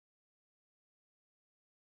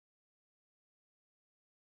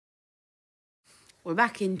We're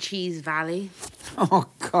back in Cheese Valley. Oh,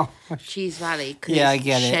 gosh. Cheese Valley. Yeah, I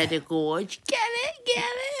get it. Cheddar Gorge. Get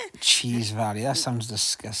it. Cheese Valley. That sounds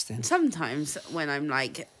disgusting. Sometimes when I'm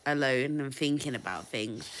like alone and thinking about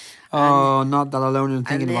things. Oh, not that alone and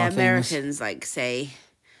thinking about things. And the things. Americans like say,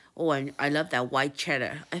 oh, I love that white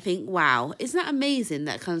cheddar. I think, wow, isn't that amazing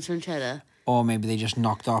that comes from cheddar? Or maybe they just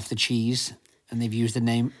knocked off the cheese and they've used the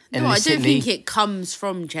name No, illicitly. I don't think it comes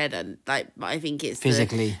from cheddar. Like, I think it's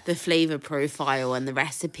physically the flavour profile and the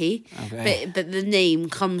recipe. Okay. But the name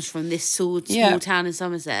comes from this small town in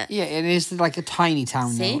Somerset. Yeah, it is like a tiny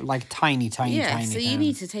town now. Like tiny tiny so town. you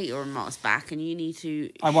need to take your remarks back and you need to...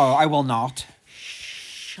 I will not.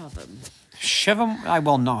 Shove them. Shove them? I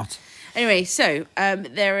will not. Anyway, so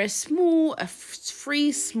there are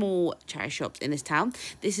three small charity shops in this town.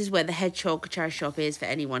 This is where the Hedgehog charity shop is for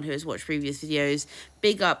anyone who has watched previous videos.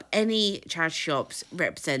 Big up any charity shops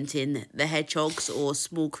representing the hedgehogs or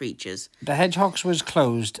small creatures. The Hedgehogs was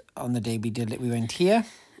closed on the day we went here.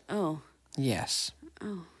 Oh. Yes.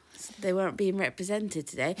 Oh. They weren't being represented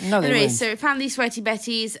today. No, they weren't. So found these Sweaty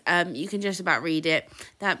Betties. You can just about read it.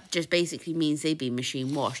 That just basically means they've been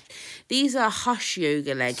machine washed. These are Hush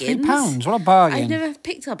yoga leggings. £3. What a bargain. I've never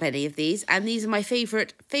picked up any of these, and these are my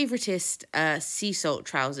favoritist sea salt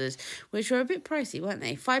trousers, which were a bit pricey, weren't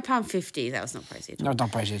they? £5.50. That was not pricey at all. No,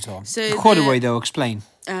 not pricey at all. So corduroy though, explain.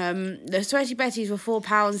 The Sweaty Betties were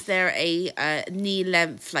 £4. They're a knee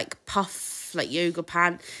length like puff like yoga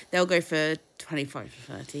pant. They'll go for 25 to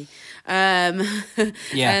 30.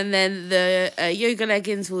 Yeah. And then the yoga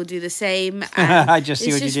leggings will do the same. I just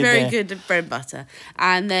see what you did It's just very there. good bread and butter.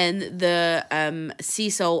 And then the sea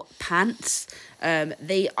salt pants,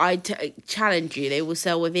 I challenge you, they will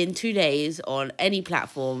sell within 2 days on any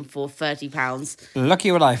platform for £30.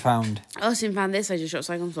 Lucky what I found. Austin found this. I just shot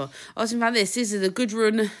Cyclone for. Austin found this. This is a good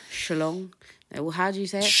run shalong. Well, how do you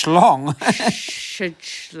say it? Schlong.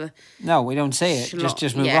 No, we don't say it.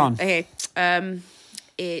 Just move on. Okay.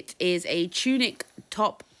 It is a tunic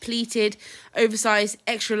top, pleated, oversized,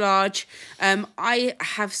 extra large. I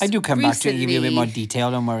do come back to it and give you a bit more detail,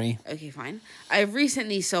 don't worry. Okay, fine. I've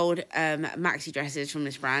recently sold maxi dresses from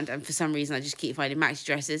this brand, and for some reason I just keep finding maxi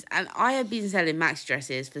dresses, and I have been selling maxi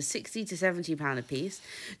dresses for £60 to £70 a piece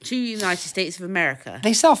to United States of America.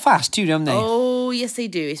 They sell fast too, don't they? Oh, yes they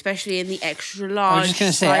do, especially in the extra large I was just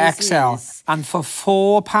going to say XL. And for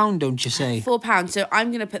 £4, don't you say? £4. So I'm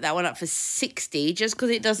going to put that one up for 60 just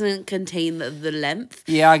because it doesn't contain the length.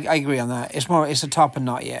 Yeah, I agree on that. It's a top and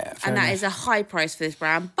not yet. And that is a high price for this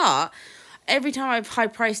brand, but every time I've high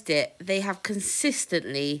priced it, they have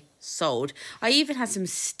consistently sold. I even had some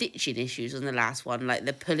stitching issues on the last one, like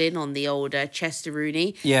the pull-in on the old Chester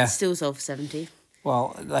Rooney. Yeah. Still sold for 70.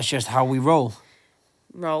 Well, that's just how we roll.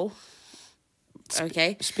 Roll.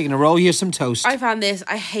 Okay. Speaking of roll, here's some toast. I found this.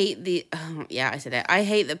 I hate the... yeah, I said it. I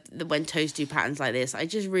hate the when toast do patterns like this. I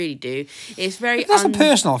just really do. It's very... That's a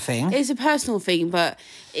personal thing. It's a personal thing, but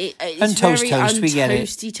it's Untoast very toast, we get it.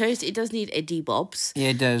 untoasty toast. It does need a debobs. Yeah,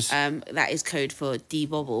 it does. That is code for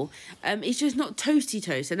debobble. It's just not toasty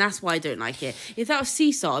toast, and that's why I don't like it. If that was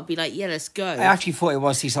sea salt, I'd be like, yeah, let's go. I actually thought it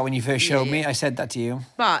was sea salt when you first showed me. I said that to you.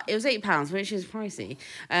 But it was £8, which is pricey.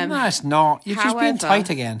 No, it's not. You're just being tight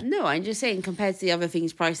again. No, I'm just saying, compared to the other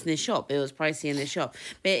things priced in this shop, it was pricey in this shop.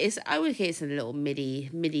 But I would say it's a little midi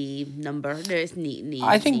number. No, it's neat.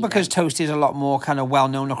 I think because toast is a lot more kind of well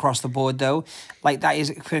known across the board, though. Like that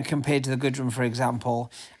is compared to the Goodrun, for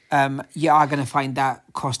example. You are going to find that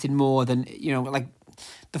costing more than, like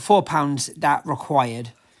the £4 that required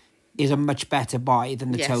is a much better buy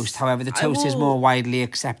than the toast. However, the toast is more widely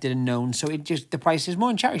accepted and known, so the price is more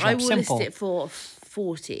in charity shops. I will Simple. list it for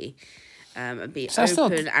 40. And be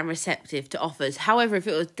open and receptive to offers. However, if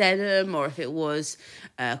it was denim or if it was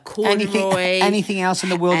corduroy... Anything else in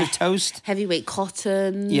the world of toast? Heavyweight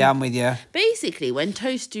cotton. Yeah, I'm with you. Basically, when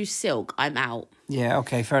toast do silk, I'm out. Yeah,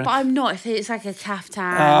 okay, fair enough. But I'm not if it's like a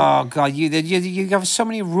caftan. Oh, God, you have so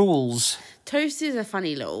many rules. Toast is a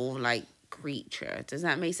funny little, creature. Does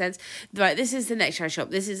that make sense? Right, this is the next charity shop.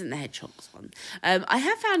 This isn't the Hedgehogs one. I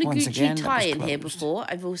have found a Gucci tie in here before.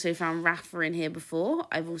 I've also found Rafa in here before.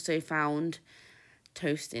 I've also found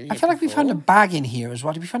toast in here. I feel like we found a bag in here as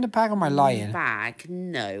well. Did we find a bag, or am I lying? Bag?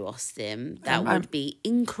 No, Austin. That would be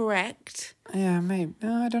incorrect. Yeah, maybe.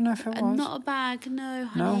 No, I don't know if it was. Not a bag, no,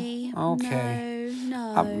 honey. No? Okay.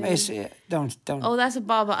 No. Don't. Oh, that's a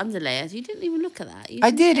Barber underlayer. You didn't even look at that.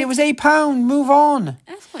 I did. It was £8. Move on.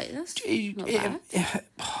 That's not bad.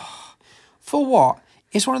 For what?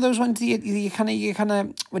 It's one of those ones you kind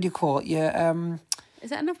of, what do you call it? Is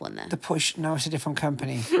that another one there? The Push. No, it's a different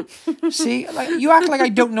company. See, you act like I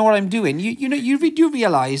don't know what I'm doing. You do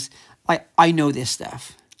realise, I know this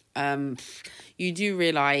stuff. you do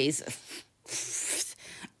realise...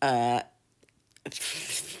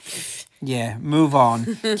 Yeah, move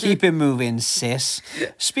on. Keep it moving, sis.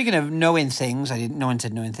 Speaking of knowing things, no one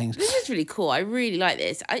said knowing things. This is really cool. I really like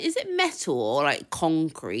this. Is it metal or like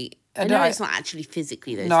concrete? I know it's not actually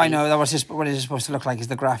physically those No, I things. know. That was just what it is supposed to look like is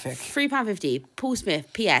the graphic. £3.50. Paul Smith,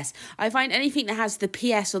 PS. I find anything that has the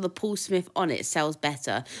PS or the Paul Smith on it sells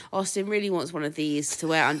better. Austin really wants one of these to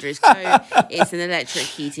wear under his coat. It's an electric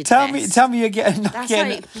heated vest. Tell me you're getting... That's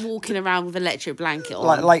like walking around with an electric blanket on.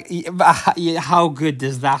 How good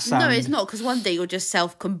does that sound? No, it's not, because one day you'll just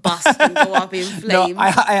self-combust and go up in flames. No,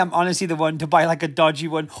 I am honestly the one to buy like a dodgy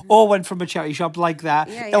one or one from a charity shop like that.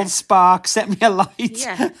 Yeah, It'll spark, set me alight.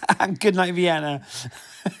 Yeah. And good night, Vienna.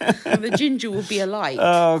 The ginger will be alight.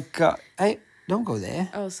 Oh, God. Hey, don't go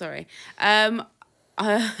there. Oh, sorry.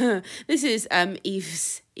 This is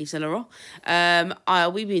Yves Saint Laurent.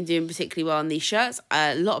 We've been doing particularly well on these shirts.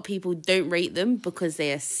 A lot of people don't rate them because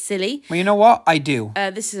they are silly. Well, you know what? I do.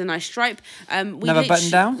 This is a nice stripe. Never button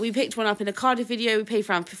down? We picked one up in a Cardiff video. We paid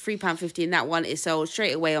around £3.50, and that one is sold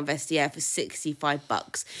straight away on Vestiaire for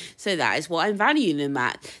 $65. So that is what I'm valuing them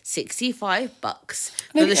at. $65.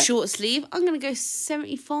 For the short sleeve, I'm going to go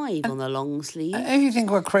 75 on the long sleeve. If you think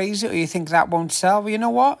we're crazy or you think that won't sell, well, you know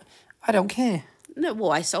what? I don't care. No,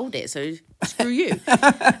 well, I sold it, so screw you.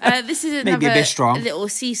 This is Maybe a bit strong. A little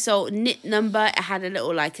sea salt knit number. It had a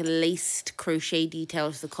little like a laced crochet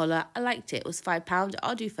detail to the collar. I liked it. It was £5.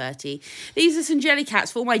 I'll do 30. These are some jelly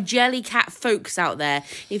cats for all my jelly cat folks out there.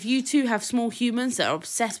 If you too have small humans that are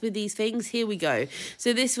obsessed with these things, here we go.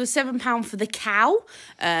 So this was £7 for the cow.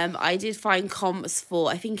 I did find comps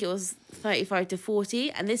for, I think it was 35 to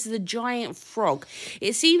 40, and this is a giant frog.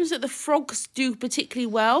 It seems that the frogs do particularly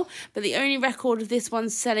well, but the only record of this one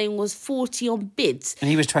selling was 40 on bids. And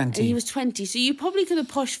he was 20. So you probably could have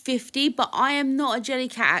poshed 50, but I am not a jelly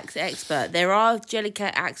cat expert. There are jelly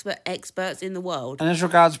cat experts in the world. And as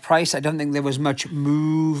regards price, I don't think there was much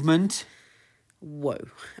movement. Whoa.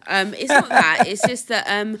 It's not that. It's just that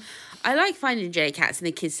I like finding jelly cats in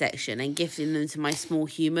the kids section and gifting them to my small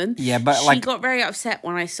human. Yeah, but she got very upset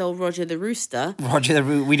when I sold Roger the Rooster.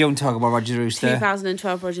 We don't talk about Roger the Rooster.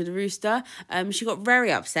 2012 Roger the Rooster. She got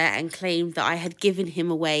very upset and claimed that I had given him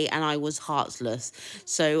away and I was heartless.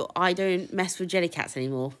 So I don't mess with jelly cats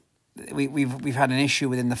anymore. We've had an issue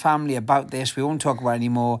within the family about this. We won't talk about it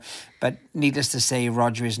anymore, but needless to say,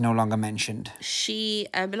 Roger is no longer mentioned. A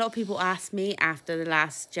lot of people asked me after the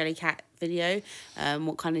last jelly cat video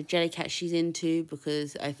what kind of jelly cat she's into,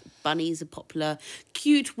 because bunnies are popular,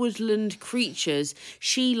 cute woodland creatures.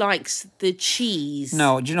 She likes the cheese.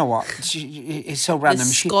 No, do you know what? It's so random.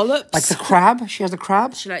 The scallops. Like the crab. She has the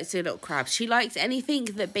crab. She likes the little crabs. She likes anything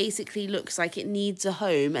that basically looks like it needs a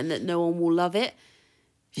home and that no one will love it.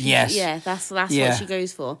 Yes. Yeah, that's what she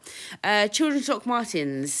goes for. Children's Doc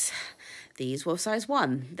Martens. These were size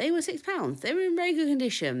 1. They were £6. They were in very good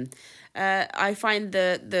condition. I find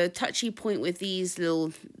the touchy point with these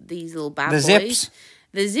little bad boys. Zips.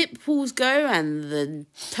 The zip pulls go and the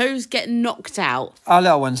toes get knocked out. Our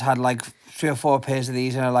little ones had like 3 or 4 pairs of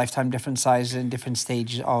these in a lifetime, different sizes and different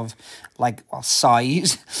stages of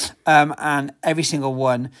size. And every single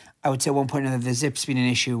one, I would say at one point or another, the zip's been an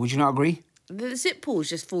issue. Would you not agree? The zip pulls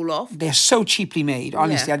just fall off. They're so cheaply made.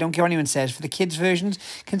 Honestly, yeah. I don't care what anyone says. For the kids' versions,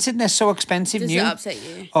 considering they're so expensive, Does it upset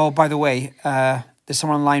you? Oh, by the way, there's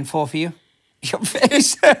someone on line 4 for you. Your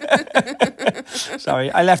face.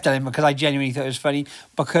 Sorry, I left that in because I genuinely thought it was funny,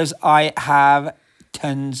 because I have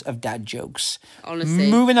tons of dad jokes.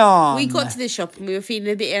 Honestly. Moving on. We got to this shop and we were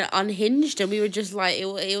feeling a bit unhinged, and we were just like,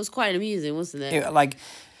 it was quite amusing, wasn't it?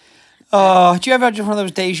 Oh, do you ever have one of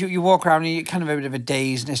those days you walk around and you're kind of a bit of a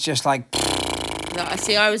daze and it's just like... No, I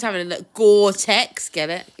see. I was having a look. Gore-Tex, get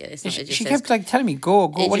it? Yeah, it's not, she kept telling me, go.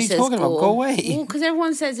 What are you talking about? Go away. Well, because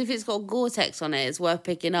everyone says if it's got Gore-Tex on it, it's worth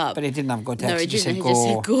picking up. But it didn't have Gore-Tex. No, it just didn't.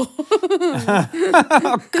 said go. It just said go.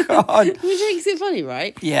 Oh, God. Which makes it funny,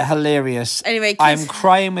 right? Yeah, hilarious. Anyway, I'm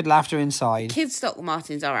crying with laughter inside. Kids Doc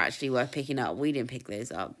Martens are actually worth picking up. We didn't pick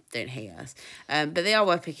those up. Don't hate us. But they are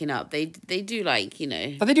worth picking up. They do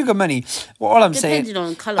But they do good money. Well, all I'm depending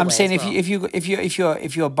on colourway. I'm saying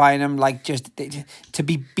if you're buying them just to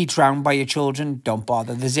be drowned by your children, don't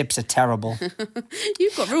bother. The zips are terrible.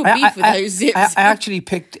 You've got real beef with those zips. I actually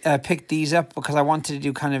picked these up because I wanted to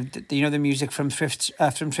do kind of the music from thrift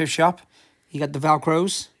shop. You got the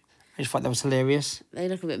Velcros. just thought that was hilarious. They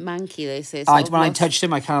look a bit manky though, so When I touched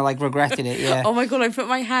them, I kind of like regretted it, yeah. Oh my God, I put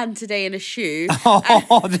my hand today in a shoe.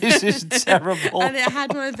 Oh, this is terrible. And it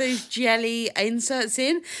had one of those jelly inserts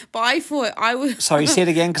in, but I thought I was... Sorry, say it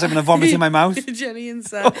again, because I'm going to vomit in my mouth. Jelly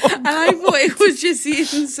insert. And I thought it was just the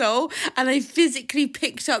insole, and I physically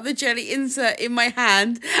picked up the jelly insert in my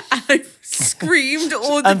hand, and I screamed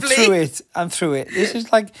audibly. And through it. This is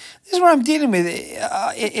what I'm dealing with.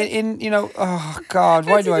 Oh God,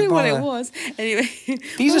 why do I bother? What it was. Anyway.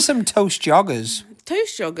 These are some toast joggers.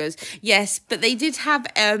 Toast joggers, yes, but they did have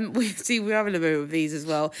we're having a moment with these as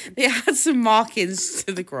well. They had some markings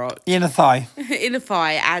to the crotch, inner thigh,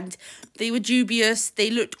 and they were dubious.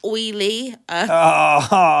 They looked oily.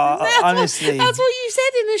 Honestly, that's what you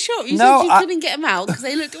said in the shop. You said you couldn't get them out because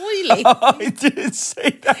they looked oily. I didn't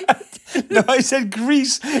say that. No, I said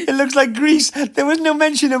grease. It looks like grease. There was no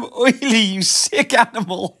mention of oily. You sick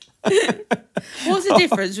animal. What's the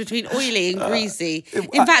difference between oily and greasy?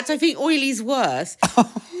 In fact, I think oily's worse.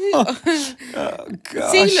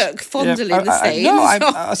 See, look, fondling the stains. No, I'm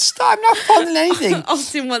not fondling anything.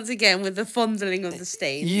 Austin once again with the fondling of the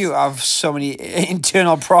stains. You have so many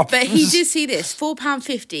internal problems. But he did see this,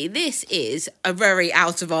 £4.50. This is a very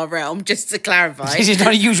out of our realm, just to clarify. This is not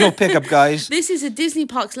a usual pickup, guys. This is a Disney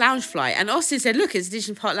Parks lounge fly. And Austin said, look, it's a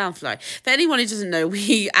Disney Park lounge fly. For anyone who doesn't know,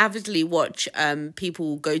 we avidly watch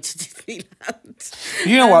people go to Disneyland.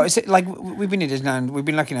 You know what? It's like we've been to Disneyland. We've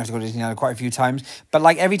been lucky enough to go to Disneyland quite a few times. But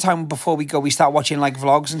like every time before we go, we start watching like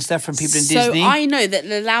vlogs and stuff from people in Disney. So I know that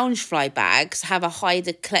the lounge fly bags have a higher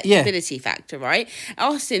collectability factor, right?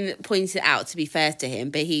 Austin pointed it out, to be fair to him,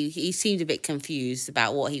 but he seemed a bit confused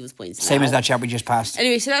about what he was pointing out. Same as that chap we just passed.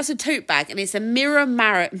 Anyway, so that's a tote bag, and it's a Mirror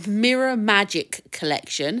Magic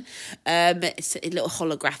collection. It's a little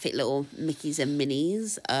holographic little Mickeys and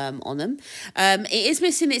Minnies on them. It is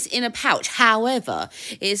missing its inner pouch. However,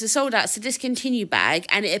 it is a sold out, it's a discontinued bag,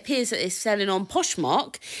 and it appears that it's selling on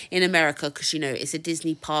Poshmark in America because, you know, it's a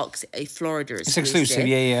Disney Parks, a Florida exclusive. It's exclusive,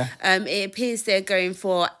 yeah. It appears they're going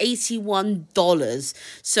for $81.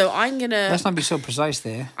 So I'm going to... Let's not be so precise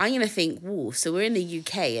there. I'm going to think, whoa, so we're in the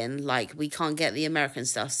UK and, like, we can't get the American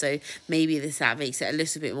stuff, so maybe that makes it a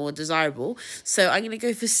little bit more desirable. So I'm going to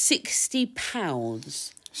go for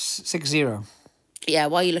 £60. 60. Yeah,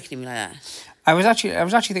 why are you looking at me like that? I was actually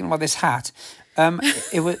thinking about this hat.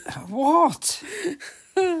 It was... What?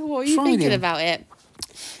 What are you thinking about it?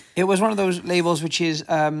 It was one of those labels which is,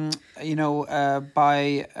 by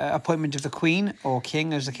appointment of the Queen or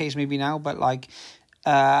King, as the case may be now. But like,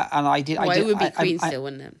 and I did. Well, it would be Queen still,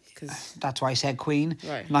 wouldn't it? That's why I said Queen.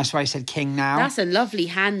 Right. And that's why I said King now. That's a lovely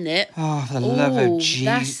hand knit. Oh, for the love of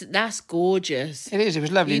Jesus. That's gorgeous. It is. It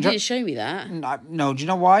was lovely. You didn't show me that. No. Do you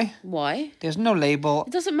know why? Why? There's no label.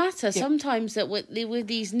 It doesn't matter. Yeah. Sometimes that with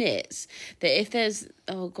these knits, that if there's...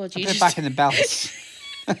 Oh, God, you put it back in the belts.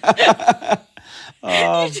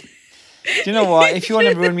 Do you know what? If you want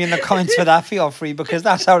to ruin me in the comments for that, feel free, because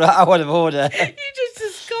that's how I would have ordered. You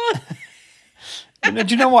just gone. Do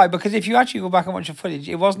you know why? Because if you actually go back and watch the footage,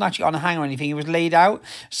 it wasn't actually on a hanger or anything. It was laid out,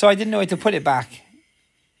 so I didn't know where to put it back.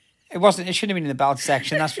 It wasn't. It shouldn't have been in the belt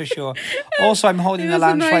section, that's for sure. Also, I'm holding the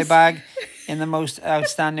lounge fly bag in the most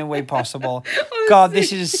outstanding way possible. Honestly. God,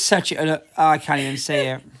 this is such a... I can't even say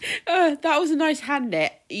it. That was a nice hand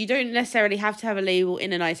knit. You don't necessarily have to have a label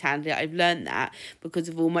in a nice hand knit. I've learned that because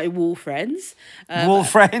of all my wool friends. Wool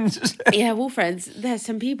friends? Yeah, wool friends. There's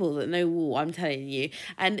some people that know wool, I'm telling you.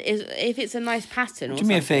 And if it's a nice pattern or do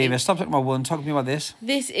me a favour. Stop talking about wool and talk to me about this.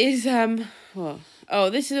 This is... What? Oh,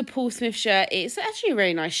 this is a Paul Smith shirt. It's actually a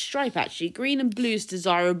very nice stripe, actually. Green and blue is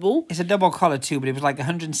desirable. It's a double collar too, but it was like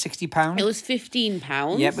 £160. It was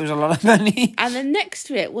 £15. Yep, it was a lot of money. And then next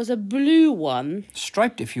to it was a blue one.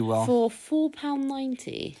 Striped, if you will. For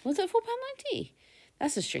 £4.90. Was it £4.90?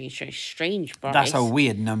 That's a strange price. That's a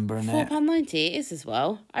weird number, isn't it? £4.90 it is as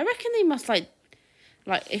well. I reckon they must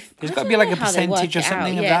if there's got to be like a percentage or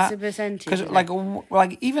something of that. Yeah, it's a percentage. Because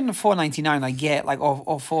like even the £4.99 I get or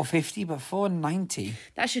 £4.50, but £4.90.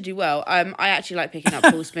 That should do well. I actually like picking up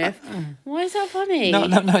Paul Smith. Why is that funny? No.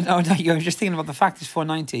 You're just thinking about the fact it's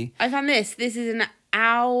 £4.90. I found this. This is an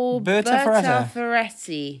Alberta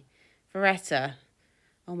Ferretta.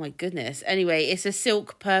 Oh my goodness. Anyway, it's a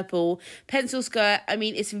silk purple pencil skirt. I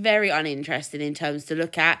mean, it's very uninteresting in terms to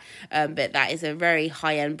look at, but that is a very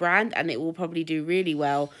high-end brand, and it will probably do really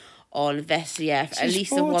well on Vestiaire, at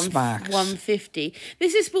least a 150.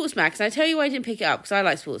 This is Sports Max, and I tell you why I didn't pick it up, because I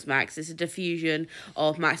like Sports Max. It's a diffusion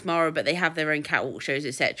of Max Mara, but they have their own catwalk shows,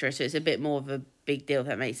 etc., so it's a bit more of a big deal, if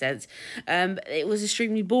that makes sense. It was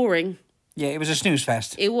extremely boring. Yeah, it was a snooze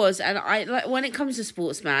fest. It was, and I like when it comes to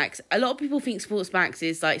Sports Max, a lot of people think Sports Max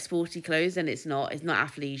is like sporty clothes, and it's not. It's not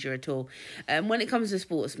athleisure at all. When it comes to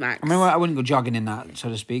Sports Max, I mean, I wouldn't go jogging in that, so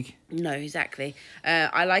to speak. no, exactly.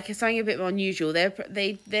 I like something a bit more unusual.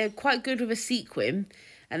 They're quite good with a sequin,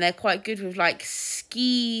 and they're quite good with like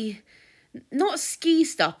not ski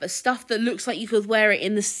stuff, but stuff that looks like you could wear it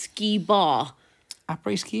in the ski bar.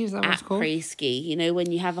 Après-ski, is that what it's called? Après-ski, you know, when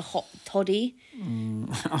you have a hot toddy.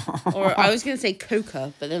 Or I was going to say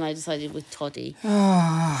coca, but then I decided with toddy.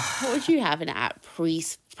 What would you have in an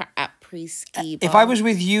après-ski bar? If I was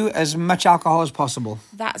with you, as much alcohol as possible.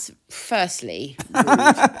 That's firstly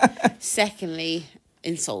rude. Secondly,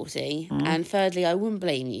 insulting. And thirdly, I wouldn't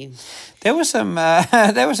blame you. There were some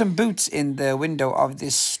boots in the window of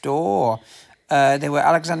this store. They were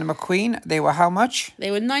Alexander McQueen. They were how much? They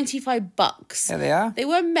were $95. There they are. They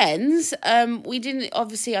were men's. We didn't,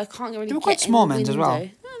 obviously, I can't really. They were quite small men's as well. No,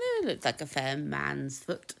 they looked like a fair man's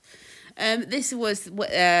foot. This was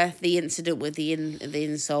the incident with the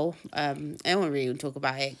insole. I don't really talk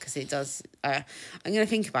about it because it does. I'm going to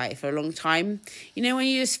think about it for a long time. You know, when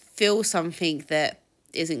you just feel something that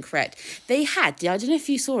isn't correct. They had, I don't know if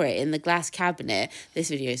you saw it in the glass cabinet. This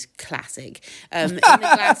video is classic. In the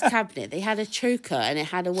glass cabinet, they had a choker and it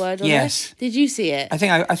had a word on it. Did you see it? I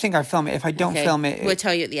think I film it. If I don't film it, we'll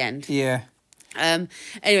tell you at the end. Yeah.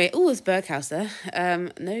 Anyway, there's Berghaus there.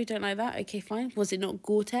 No, you don't like that? Okay, fine. Was it not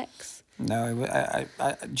Gore-Tex? No,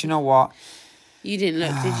 do you know what? You didn't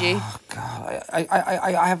look, did you? Oh, God.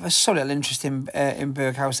 I have so little interest in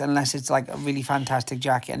Berghaus unless it's like a really fantastic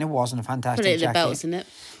jacket, and it wasn't a fantastic jacket. Put it in the belts, isn't it?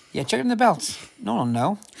 Yeah, check it in the belts. No,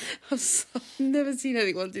 no. I've never seen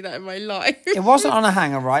anyone do that in my life. It wasn't on a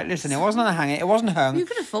hanger, right? Listen, it wasn't on a hanger. It wasn't hung. You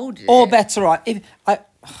could have folded it. All bets are right. I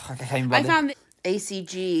found the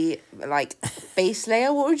ACG, like, base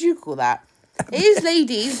layer. What would you call that? It is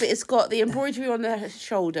ladies, but it's got the embroidery on the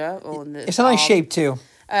shoulder. Or on the it's a nice shape, too.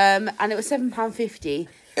 And it was £7.50.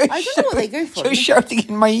 I don't know what they go for. You're shouting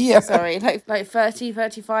in my ear. Sorry, like 30,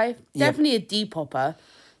 35. Yep. Definitely a Depopper.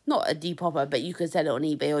 Not a Depopper, but you could sell it on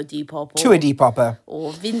eBay or Depop. To a Depopper.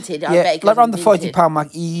 Or Vinted. I bet like around the £40 mark,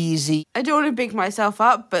 easy. I don't want to big myself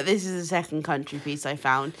up, but this is the second country piece I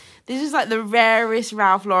found. This is like the rarest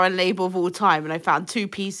Ralph Lauren label of all time, and I found 2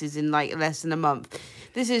 pieces in like less than a month.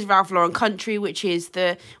 This is Ralph Lauren Country, which is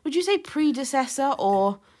the, would you say predecessor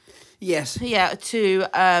or... Yes. Yeah, to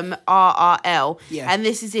RRL. Yeah. And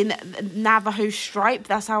this is in Navajo stripe.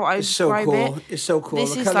 That's how I describe it. It's so cool.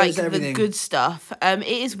 This is like the good stuff. It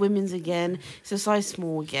is women's again. It's a size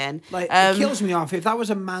small again. Like, it kills me off. If that was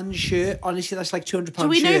a man's shirt, honestly, that's like £200 Do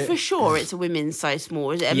we know for sure it's a women's size small?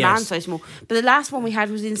 Is it a man's size small? But the last one we had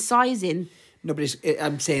was in sizing. No, but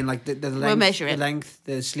I'm saying like the length, we'll measure it. The length,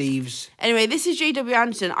 the sleeves. Anyway, this is JW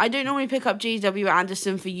Anderson. I don't normally pick up JW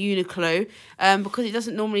Anderson for Uniqlo because it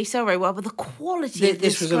doesn't normally sell very well, but the quality of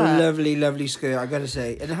this was skirt, a lovely, lovely skirt, I gotta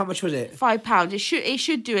say. And how much was it? £5. It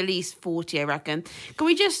should do at least 40, I reckon. Can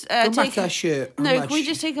we just go back to that shirt? Can we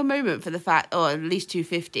just take a moment for the fact, or at least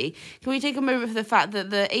 £2.50? Can we take a moment for the fact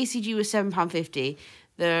that the ACG was £7.50,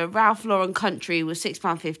 the Ralph Lauren Country was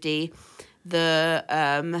 £6.50, the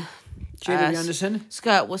JW Anderson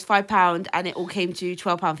skirt was £5, and it all came to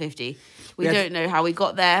 £12.50. We don't know how we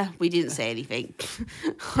got there. We didn't say anything.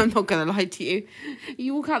 I'm not gonna lie to you.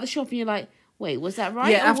 You walk out the shop and you're like, wait, was that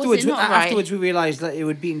right? Yeah, or was it not right? Afterwards we realised that it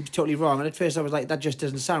would be totally wrong. And at first I was like, that just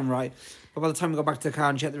doesn't sound right. But by the time we got back to the car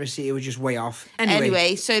and checked the receipt, it was just way off.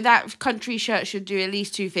 Anyway, so that country shirt should do at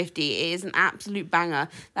least £2.50. It is an absolute banger.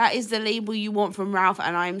 That is the label you want from Ralph,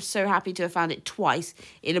 and I'm so happy to have found it twice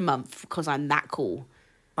in a month because I'm that cool.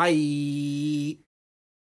 Bye.